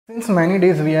Since many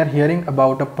days we are hearing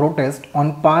about a protest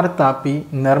on Par-Tapi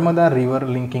Narmada river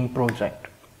linking project.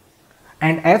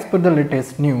 And as per the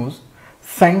latest news,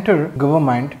 center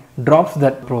government drops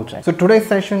that project. So today's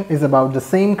session is about the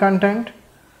same content.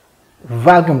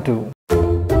 Welcome to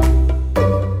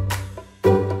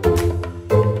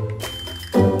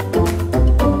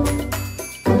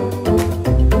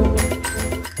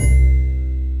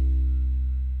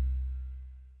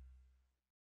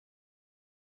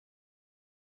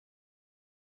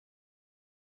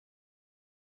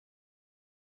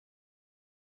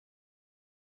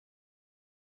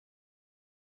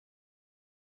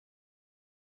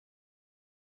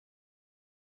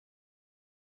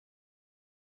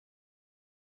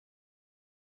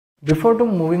Before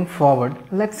moving forward,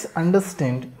 let's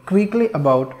understand quickly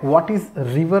about what is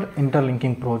River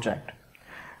Interlinking Project.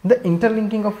 The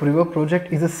Interlinking of River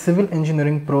Project is a civil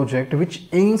engineering project which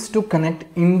aims to connect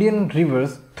Indian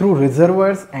rivers through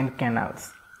reservoirs and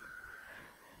canals.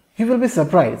 You will be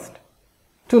surprised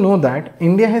to know that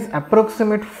India has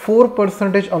approximate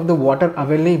 4% of the water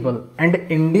available and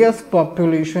India's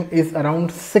population is around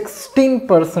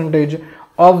 16%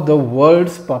 of the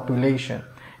world's population.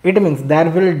 It means there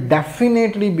will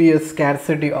definitely be a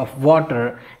scarcity of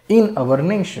water in our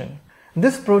nation.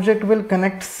 This project will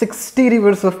connect 60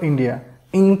 rivers of India,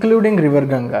 including River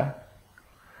Ganga.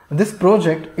 This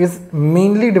project is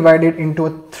mainly divided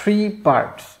into 3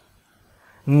 parts: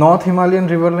 North Himalayan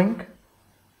River Link,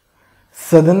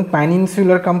 Southern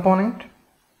Peninsular Component,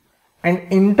 and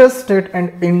interstate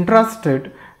and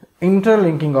intrastate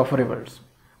interlinking of rivers.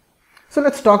 So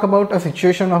let's talk about a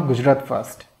situation of Gujarat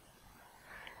first.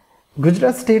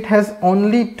 Gujarat state has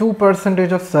only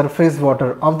 2% of surface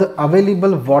water of the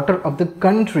available water of the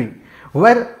country,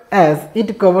 whereas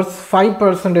it covers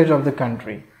 5% of the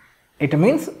country. It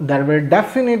means there will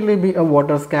definitely be a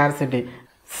water scarcity.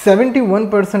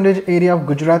 71% area of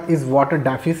Gujarat is water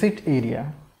deficit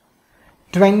area.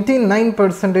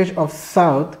 29% of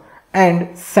South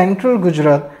and Central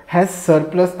Gujarat has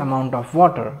surplus amount of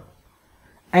water.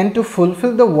 And to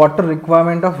fulfill the water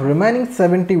requirement of remaining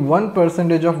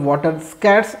 71% of water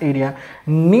scarce area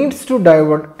needs to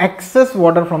divert excess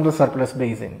water from the surplus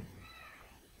basin.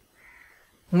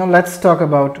 Now let's talk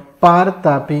about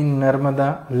Par-Tapi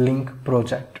Narmada link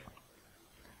project.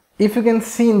 If you can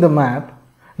see in the map,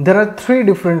 there are 3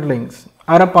 different links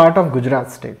are a part of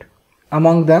Gujarat state.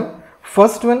 Among them,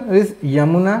 first one is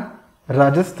Yamuna,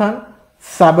 Rajasthan,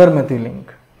 Sabarmati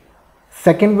link.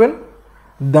 Second one,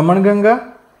 Daman-Ganga,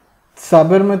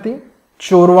 Sabarmati,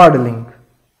 Chorwad link,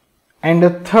 and the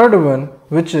third one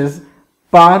which is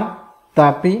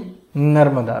Par-Tapi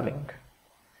Narmada link.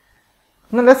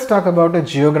 Now let's talk about a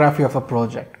geography of a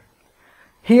project.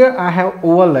 Here I have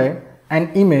overlay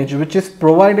an image which is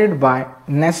provided by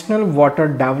National Water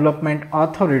Development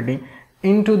Authority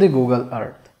into the Google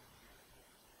Earth.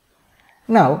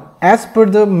 Now as per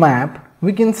the map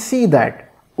we can see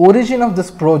that origin of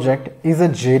this project is a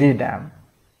Jeri Dam.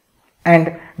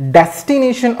 And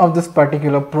destination of this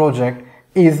particular project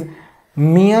is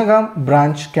Miagam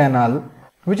branch canal,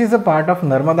 which is a part of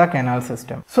Narmada canal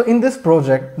system. So in this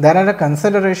project there are a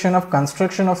consideration of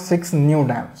construction of 6 new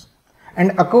dams,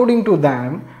 and according to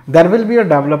them there will be a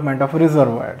development of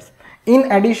reservoirs.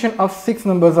 In addition of 6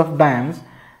 numbers of dams,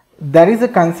 there is a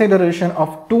consideration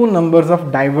of 2 numbers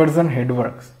of diversion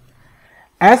headworks.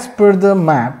 As per the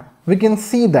map we can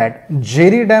see that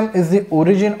Jeri Dam is the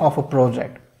origin of a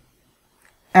project,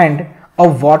 and a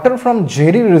water from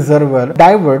Jeri reservoir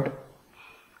divert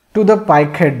to the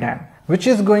Paikhed Dam, which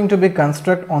is going to be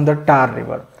constructed on the Tar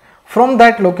river. From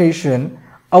that location,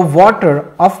 a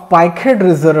water of Paikhed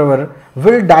reservoir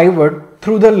will divert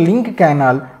through the link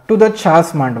canal to the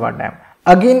Chas Mandwa Dam.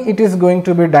 Again it is going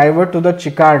to be divert to the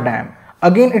Chikar Dam.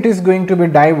 Again it is going to be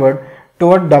divert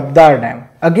toward Dabdar Dam.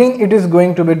 Again it is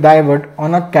going to be divert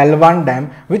on a Kalwan Dam,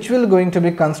 which will going to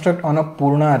be constructed on a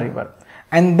Purna river.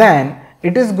 And then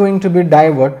it is going to be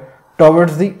divert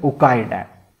towards the Ukai Dam,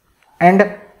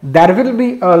 and there will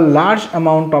be a large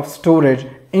amount of storage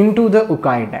into the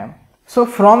Ukai Dam. So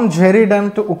from Jeri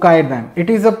Dam to Ukai Dam,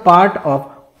 it is a part of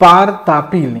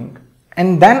Par-Tapi link,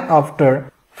 and then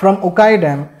after from Ukai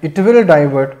Dam it will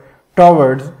divert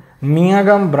towards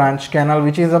Miagam branch canal,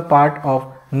 which is a part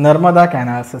of Narmada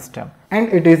canal system, and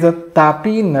it is a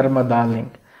Tapi Narmada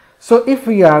link. So if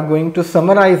we are going to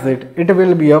summarize it, it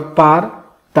will be a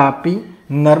Par-Tapi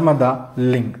Narmada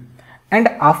link. And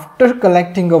after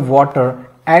collecting of water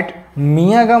at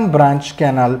Miagam branch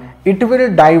canal, it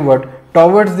will divert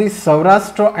towards the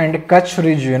Saurashtra and Kutch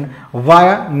region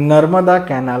via Narmada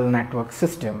canal network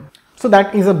system. So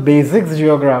that is a basic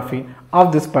geography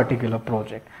of this particular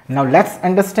project. Now let's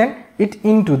understand it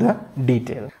into the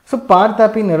detail. So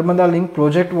Par-Tapi Narmada link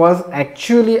project was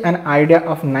actually an idea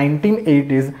of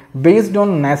 1980s based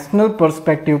on National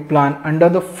Perspective Plan under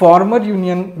the former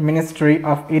Union Ministry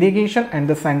of Irrigation and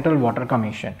the Central Water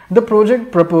Commission. The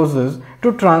project proposes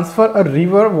to transfer a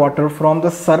river water from the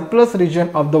surplus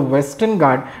region of the Western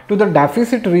Ghat to the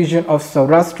deficit region of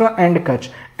Saurashtra and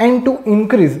Kutch, and to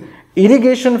increase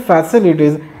irrigation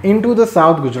facilities into the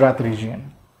South Gujarat region.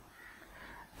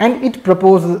 And it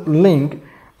proposes link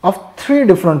of 3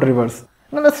 different rivers.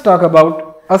 Now let's talk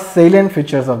about a salient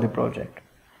features of the project.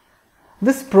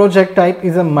 This project type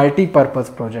is a multi-purpose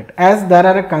project, as there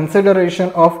are a consideration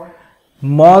of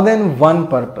more than one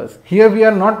purpose. Here we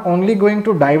are not only going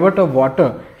to divert a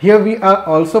water, here we are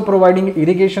also providing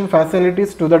irrigation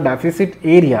facilities to the deficit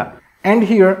area, and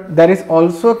here there is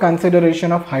also a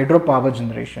consideration of hydropower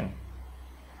generation.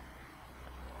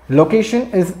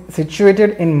 Location is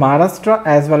situated in Maharashtra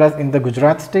as well as in the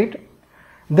Gujarat state.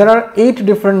 There are 8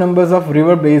 different numbers of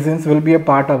river basins will be a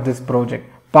part of this project: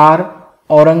 Par,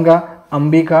 Auranga,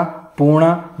 Ambika,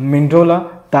 Purna, Mindola,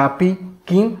 Tapi,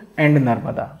 Kim and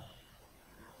Narmada.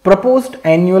 Proposed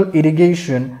annual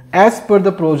irrigation as per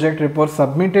the project report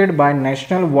submitted by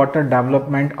National Water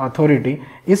Development Authority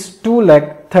is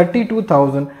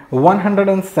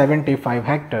 2,32,175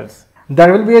 hectares.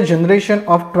 There will be a generation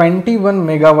of 21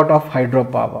 megawatt of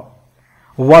hydropower.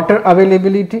 Water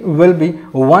availability will be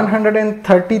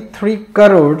 133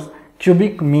 crores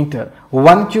cubic meter.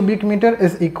 1 cubic meter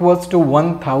is equals to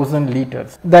 1000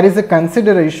 liters. There is a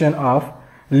consideration of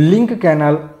link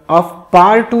canal of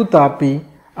Par to Tapi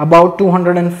about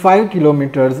 205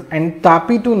 kilometers and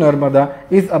Tapi to Narmada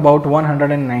is about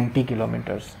 190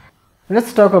 kilometers.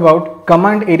 Let's talk about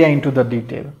command area into the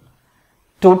detail.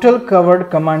 Total covered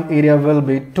command area will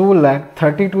be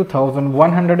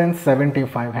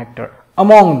 2,32,175 hectares.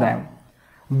 Among them,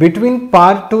 between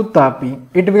Par to Tapi,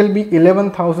 it will be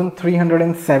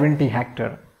 11,370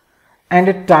 hectares,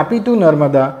 and Tapi to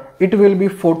Narmada, it will be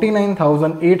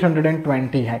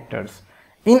 49,820 hectares.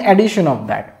 In addition of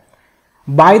that,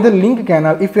 by the link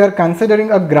canal, if you are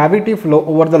considering a gravity flow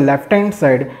over the left hand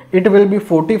side, it will be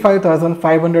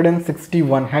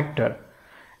 45,561 hectares.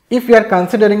 If we are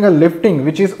considering a lifting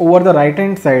which is over the right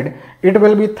hand side, it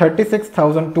will be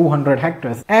 36,200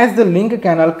 hectares, as the link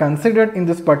canal considered in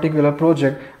this particular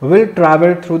project will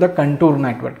travel through the contour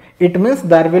network. It means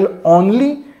there will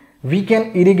only we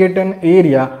can irrigate an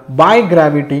area by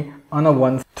gravity on a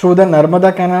one. Through the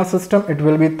Narmada canal system, it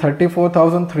will be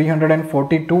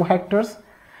 34,342 hectares.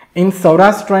 In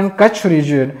Saurashtra and Kutch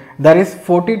region, there is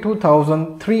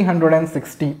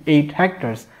 42,368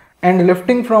 hectares. And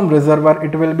lifting from reservoir,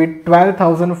 it will be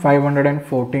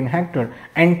 12,514 hectares,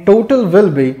 and total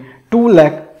will be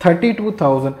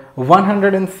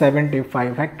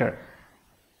 2,32,175 hectares.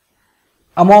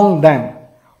 Among them,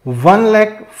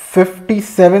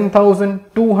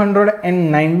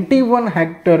 1,57,291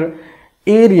 hectare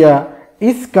area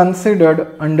is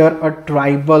considered under a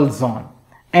tribal zone,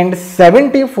 and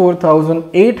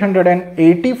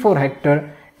 74,884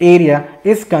 hectare area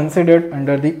is considered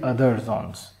under the other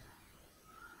zones.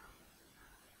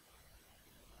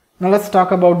 Now let's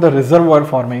talk about the reservoir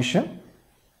formation.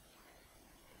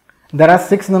 There are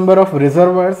 6 number of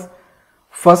reservoirs.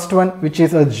 First one, which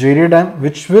is a jerry dam,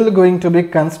 which will going to be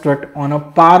constructed on a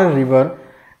Par river,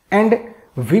 and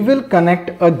we will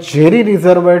connect a jerry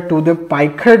reservoir to the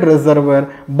Paikhed reservoir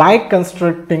by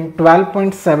constructing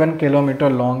 12.7 km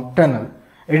long tunnel.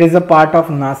 It is a part of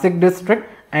Nasik district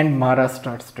and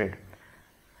Maharashtra state.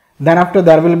 Then after,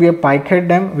 there will be a Paikhed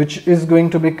dam which is going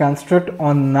to be constructed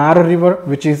on Nar river,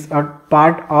 which is a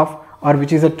part of, or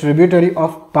which is a tributary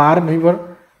of Par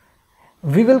river.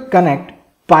 We will connect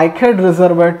Paikhed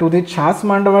reservoir to the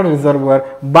Chasmandwa reservoir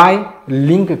by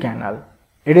link canal.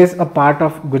 It is a part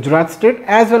of Gujarat state,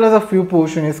 as well as a few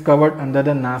portion is covered under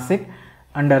the Nasik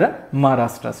under a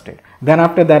Maharashtra state. Then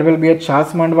after, there will be a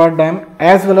Chasmandwa dam,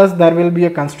 as well as there will be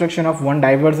a construction of one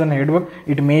diversion headwork.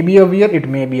 It may be a weir, it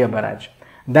may be a barrage.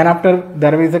 Then after,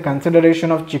 there is a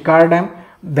consideration of Chikar dam.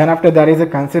 Then after, there is a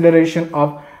consideration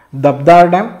of Dabdar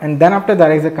dam, and then after,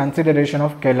 there is a consideration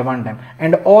of Kelwan dam,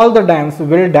 and all the dams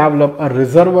will develop a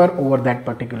reservoir over that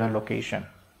particular location.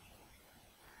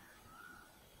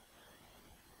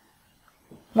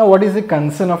 Now, what is the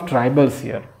concern of tribals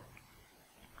here?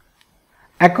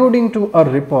 According to a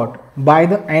report by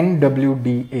the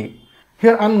NWDA,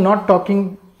 here I am not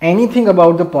talking anything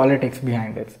about the politics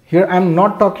behind it. Here I am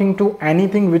not talking to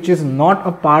anything which is not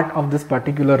a part of this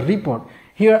particular report.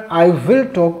 Here I will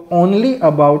talk only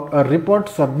about a report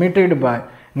submitted by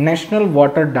National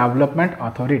Water Development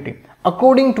Authority.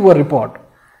 According to a report,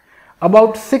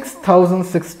 about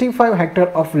 6065 hectare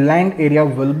of land area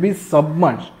will be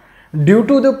submerged due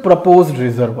to the proposed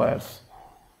reservoirs.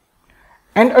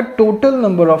 And a total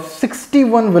number of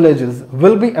 61 villages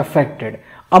will be affected.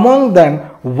 Among them,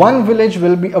 one village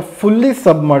will be a fully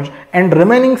submerged and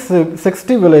remaining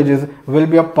 60 villages will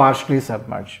be a partially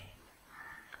submerged.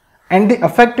 And the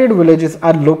affected villages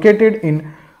are located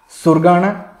in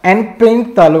Surgana and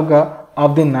Paint Taluka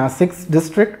of the Nasik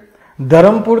district,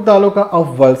 Dharampur Taluka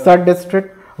of Valsad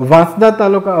district, Vasda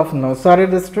Taluka of Navsari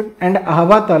district and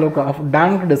Ahwa Taluka of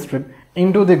Dang district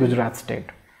into the Gujarat state.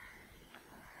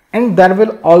 And there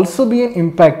will also be an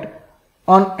impact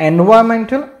on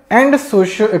environmental and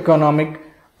socio-economic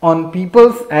on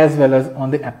peoples as well as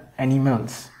on the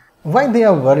animals. Why they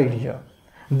are worried here?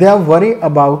 They are worried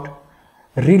about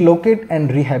relocate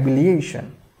and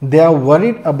rehabilitation. They are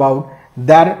worried about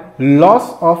their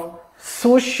loss of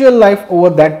social life over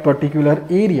that particular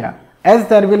area. As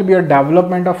there will be a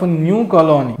development of a new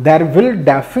colony, there will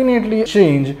definitely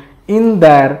change in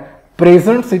their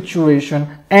present situation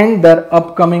and their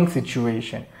upcoming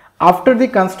situation. After the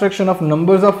construction of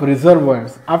numbers of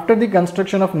reservoirs, after the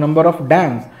construction of number of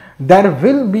dams, there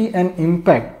will be an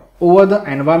impact over the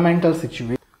environmental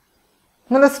situation.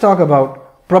 Now let's talk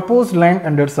about proposed land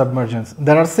under submergence.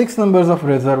 There are 6 numbers of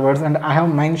reservoirs and I have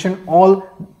mentioned all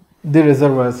the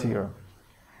reservoirs here.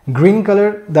 Green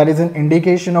color, that is an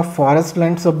indication of forest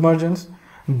land submergence.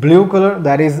 Blue color,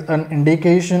 that is an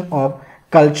indication of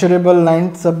culturable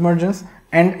land submergence,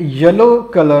 and yellow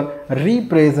color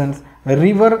represents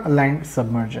river land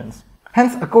submergence.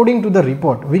 Hence, according to the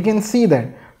report, we can see that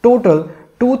total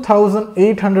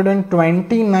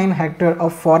 2,829 hectare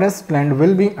of forest land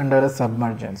will be under a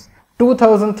submergence.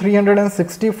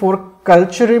 2,364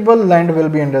 culturable land will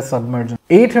be under submergence.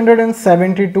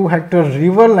 872 hectare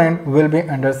river land will be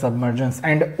under submergence,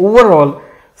 and overall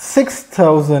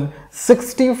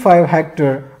 6,065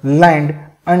 hectare land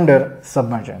under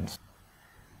submergence.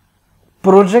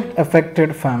 Project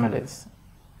affected families.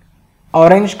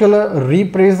 Orange color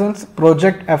represents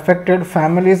project affected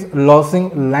families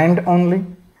losing land only.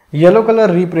 Yellow color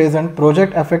represents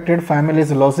project affected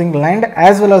families losing land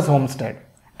as well as homestead.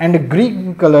 And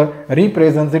green color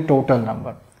represents the total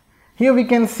number. Here we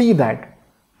can see that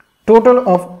total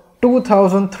of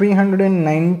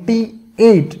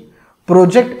 2,398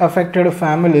 project affected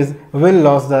families will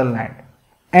lose their land,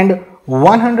 and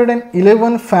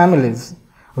 111 families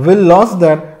will lose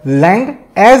their land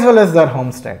as well as their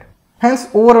homestead. Hence,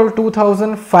 overall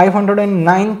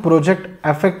 2,509 project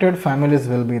affected families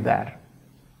will be there.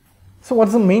 So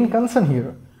what's the main concern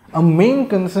here? A main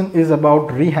concern is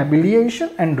about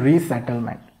rehabilitation and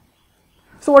resettlement.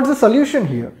 So what's the solution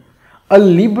here? A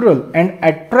liberal and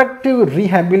attractive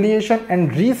rehabilitation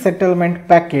and resettlement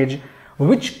package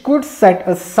which could set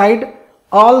aside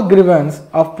all grievance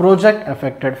of project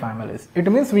affected families. It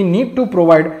means we need to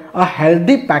provide a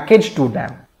healthy package to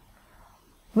them.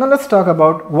 Now let's talk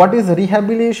about what is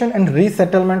rehabilitation and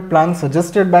resettlement plan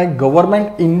suggested by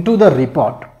government into the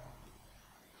report.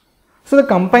 So the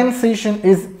compensation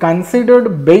is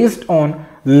considered based on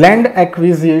Land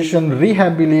Acquisition,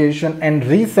 Rehabilitation and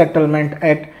Resettlement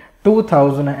Act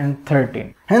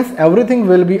 2013. Hence everything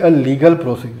will be a legal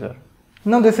procedure.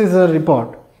 Now this is a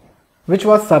report which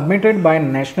was submitted by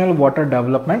National Water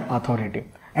Development Authority.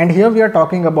 And here we are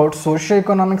talking about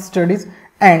socio-economic studies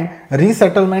and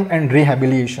resettlement and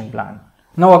rehabilitation plan.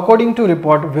 Now according to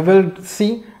report, we will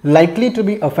see likely to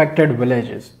be affected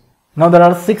villages. Now there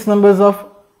are 6 numbers of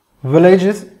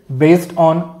villages based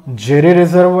on Jeri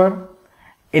Reservoir,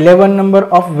 11 number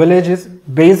of villages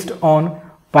based on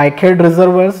Paikhed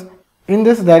reservoirs. In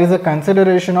this there is a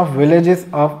consideration of villages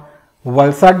of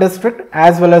Valsad district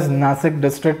as well as Nasik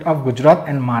district of Gujarat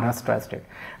and Maharashtra state.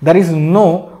 There is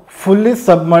no fully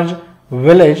submerged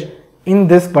village in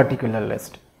this particular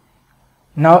list.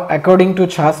 Now according to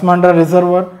Chasmanda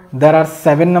reservoir, there are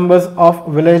 7 numbers of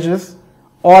villages.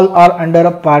 All are under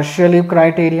a partially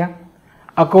criteria.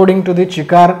 According to the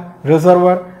Chikar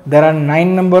reservoir, there are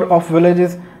 9 number of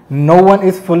villages. No one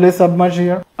is fully submerged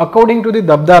here. According to the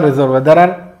Dabda reservoir, there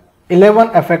are 11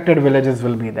 affected villages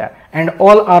will be there, and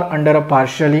all are under a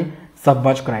partially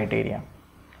submerged criteria.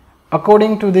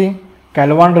 According to the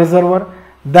Kalwan reservoir,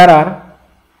 there are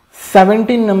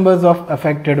 17 numbers of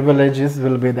affected villages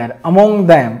will be there. Among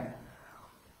them,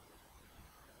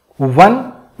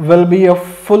 1 will be a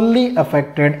fully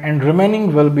affected and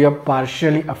remaining will be a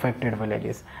partially affected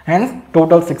villages. Hence,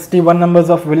 total 61 numbers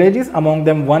of villages, among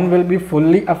them 1 will be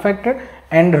fully affected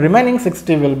and remaining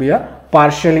 60 will be a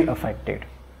partially affected.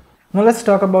 Now let's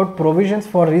talk about provisions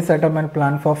for resettlement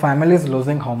plan for families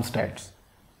losing homesteads.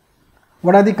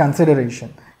 What are the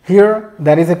considerations? Here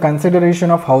there is a consideration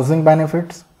of housing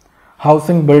benefits,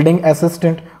 housing building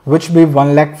assistant which be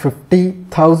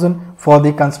 1,50,000 for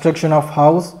the construction of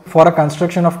house. For a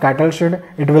construction of cattle shed,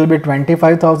 it will be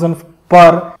 25,000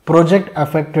 per project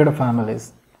affected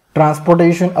families.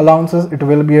 Transportation allowances, it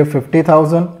will be a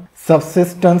 50,000.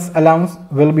 Subsistence allowance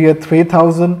will be a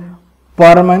 3,000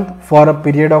 per month for a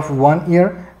period of 1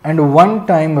 year, and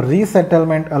one-time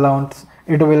resettlement allowance,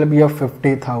 it will be a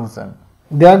 50,000.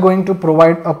 They are going to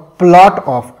provide a plot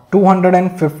of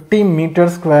 250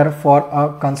 meters square for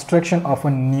a construction of a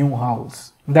new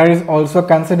house. There is also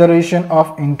consideration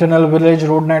of internal village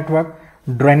road network,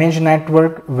 drainage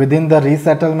network within the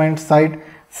resettlement site,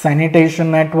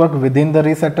 sanitation network within the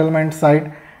resettlement site,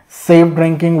 safe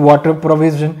drinking water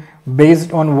provision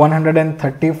based on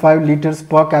 135 liters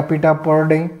per capita per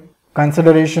day,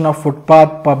 consideration of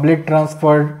footpath, public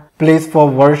transport, place for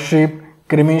worship,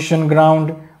 cremation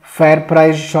ground, fair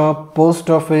price shop, post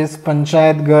office,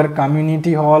 panchayat ghar,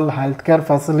 community hall, healthcare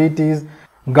facilities,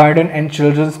 garden and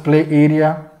children's play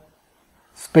area,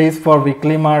 space for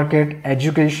weekly market,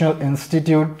 educational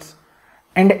institutes,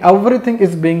 and everything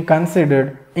is being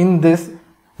considered in this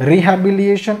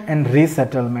rehabilitation and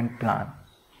resettlement plan.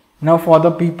 Now for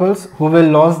the peoples who will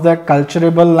lose their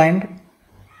cultivable land,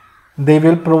 they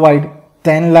will provide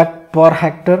 10 lakh per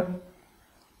hectare.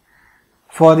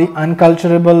 For the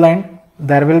uncultivable land,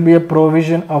 there will be a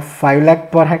provision of 5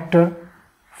 lakh per hectare.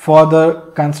 For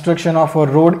the construction of a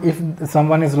road, if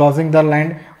someone is losing their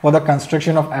land, for the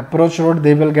construction of approach road,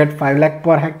 they will get 5 lakh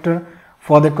per hectare.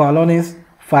 For the colonies,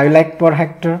 5 lakh per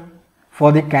hectare.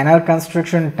 For the canal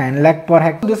construction, 10 lakh per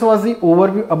hectare. This was the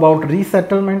overview about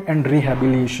resettlement and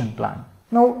rehabilitation plan.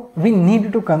 Now we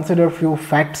need to consider few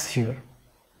facts here.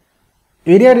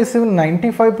 Area received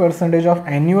 95% of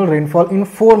annual rainfall in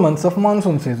 4 months of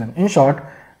monsoon season. In short,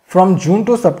 from June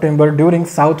to September during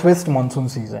southwest monsoon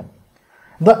season.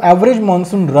 The average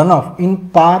monsoon runoff in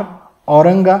Par,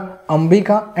 Auranga,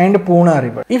 Ambika and Purna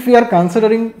river. If we are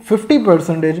considering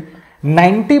 50%,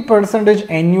 90%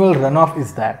 annual runoff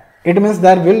is there. It means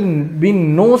there will be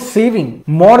no saving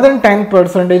more than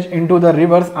 10% into the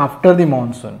rivers after the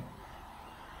monsoon.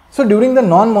 So during the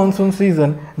non-monsoon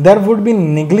season, there would be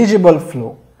negligible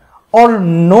flow or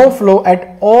no flow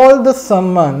at all the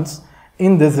some months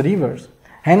in these rivers.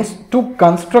 Hence, to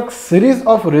construct series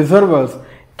of reservoirs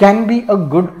can be a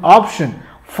good option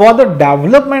for the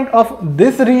development of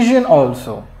this region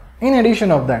also. In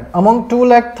addition of that, among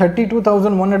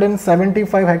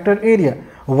 2,32,175 hectare area,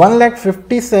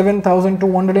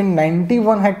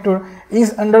 1,57,291 hectare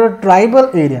is under a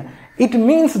tribal area. It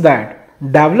means that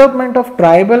development of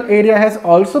tribal area has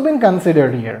also been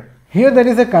considered here. Here there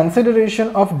is a consideration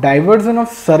of diversion of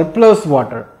surplus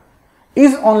water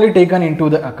is only taken into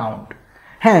the account.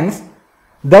 Hence,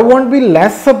 there won't be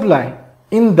less supply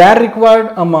in their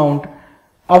required amount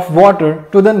of water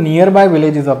to the nearby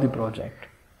villages of the project.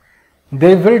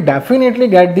 They will definitely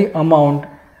get the amount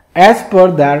as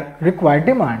per their required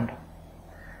demand.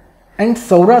 And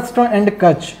Saurashtra and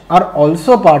Kutch are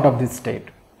also part of this state.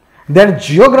 Their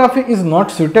geography is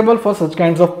not suitable for such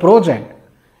kinds of project.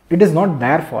 It is not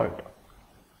their fault.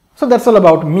 So that's all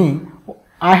about me.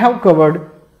 I have covered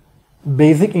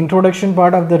basic introduction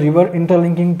part of the river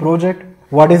interlinking project.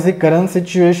 What is the current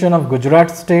situation of Gujarat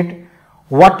state?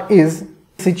 What is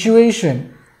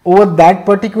situation over that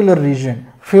particular region?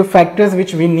 Few factors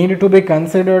which we need to be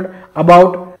considered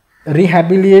about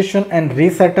rehabilitation and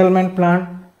resettlement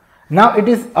plan. Now it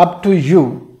is up to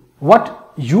you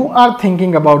what you are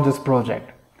thinking about this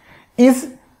project.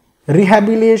 Is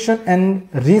rehabilitation and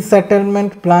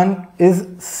resettlement plan is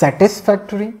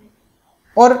satisfactory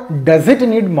or does it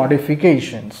need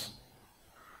modifications?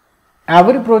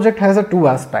 Every project has a two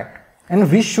aspect and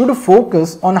we should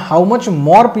focus on how much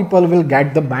more people will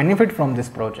get the benefit from this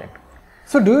project.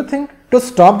 So do you think to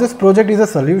stop this project is a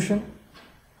solution?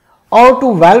 Or to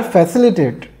well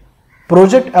facilitate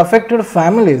project affected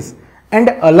families and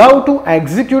allow to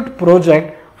execute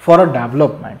project for a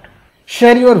development?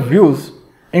 Share your views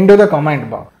into the comment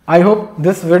box. I hope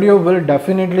this video will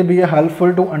definitely be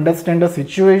helpful to understand the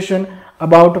situation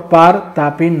about Par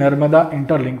Tapi Narmada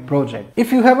Interlink project.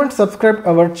 If you haven't subscribed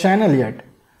our channel yet,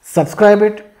 subscribe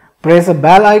it, press a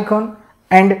bell icon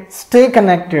and stay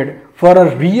connected for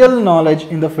a real knowledge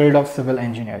in the field of civil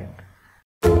engineering.